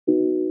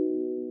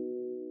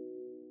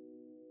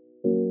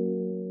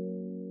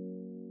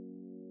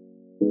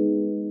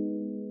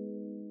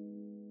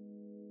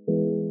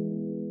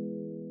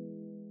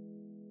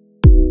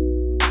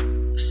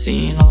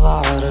Seen a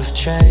lot of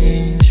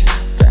change,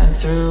 been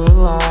through a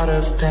lot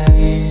of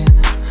pain.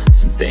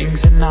 Some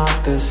things are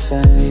not the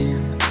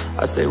same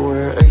as they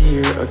were a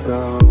year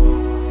ago,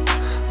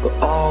 but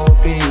all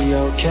will be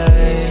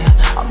okay.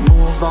 I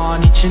move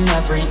on each and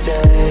every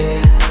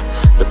day.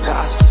 The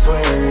past is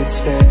where it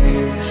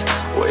stays,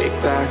 way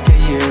back a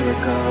year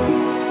ago.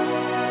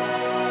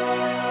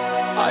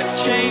 I've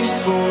changed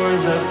for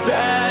the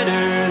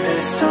better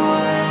this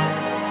time.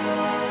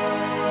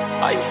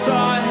 I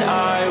thought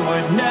I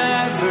would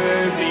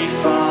never be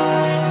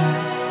fine.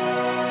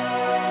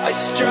 I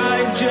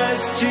strive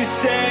just to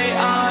say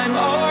I'm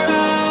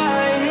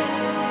alright,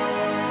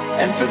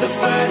 and for the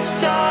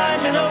first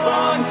time in a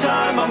long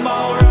time I'm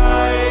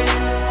alright.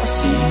 I've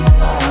seen a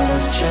lot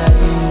of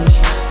change,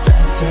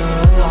 been through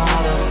a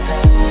lot of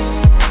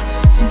pain.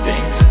 Some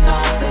things are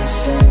not the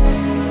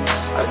same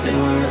as they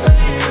were a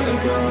year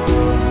ago,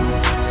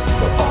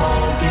 but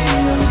all will be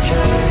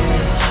okay.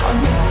 I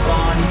move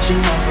on each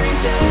and every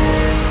day.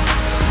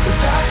 The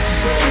past is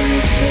where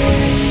it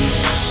stays,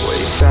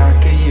 way back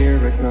a year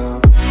ago.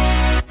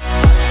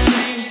 I've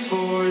changed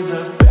for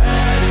the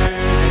better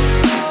this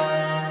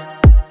time.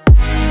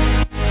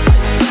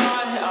 I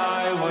thought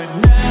I would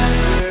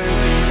never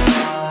be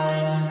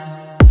fine.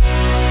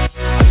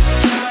 I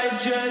strive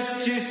just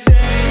to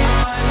say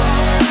I'm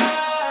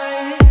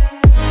alright,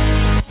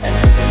 and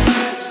for the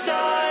first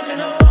time in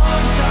a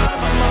long time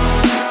I'm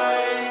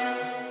alright.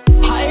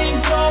 I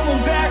ain't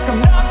going back,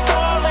 I'm not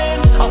falling.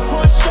 I'll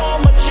push all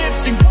my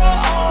chips and go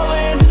all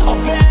in.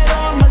 I'll bet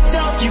on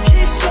myself, you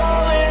keep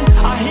stalling.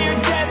 I hear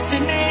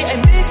destiny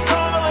and it's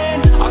calling.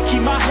 I'll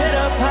keep my head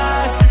up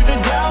high through the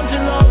downs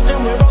and lows, and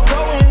we're all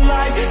going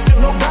live.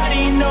 Still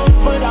nobody knows,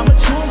 but I'ma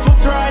choose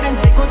what's right and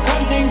take what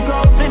comes and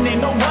goes. And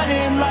ain't no one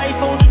in life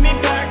holding me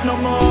back no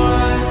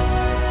more.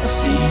 I've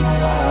seen a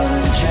lot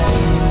of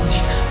change,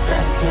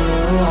 been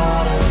through a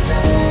lot of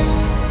pain.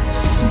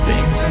 Some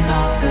things are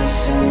not the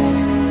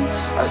same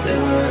as they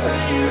were a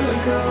year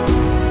ago,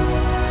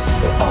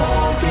 but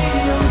all will be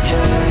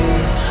okay.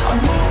 I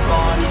move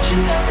on each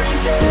and every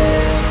day.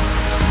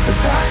 The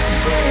past is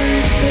where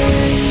it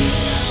stays,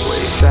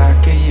 way back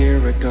a year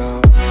ago.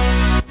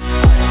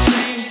 I've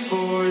changed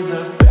for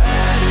the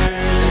better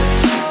this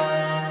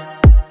time.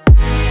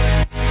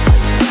 I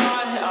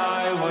thought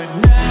I would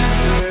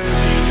never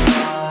be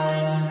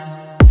fine.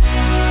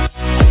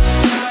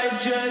 I strive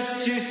just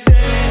to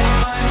say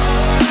I'm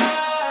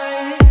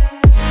alright,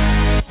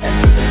 and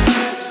for the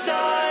first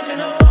time in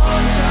a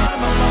long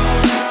time I'm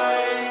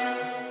alright.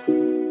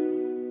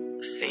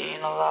 Seen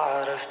a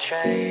lot of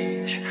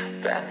change,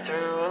 been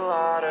through a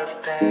lot of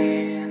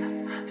pain.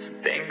 Some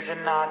things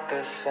are not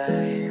the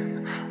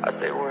same as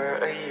they were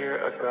a year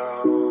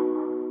ago,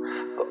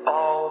 but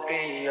all will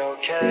be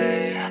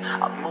okay.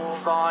 I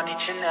move on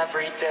each and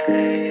every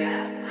day.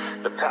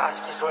 The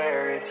past is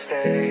where it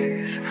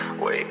stays,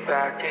 way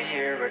back a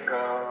year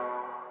ago.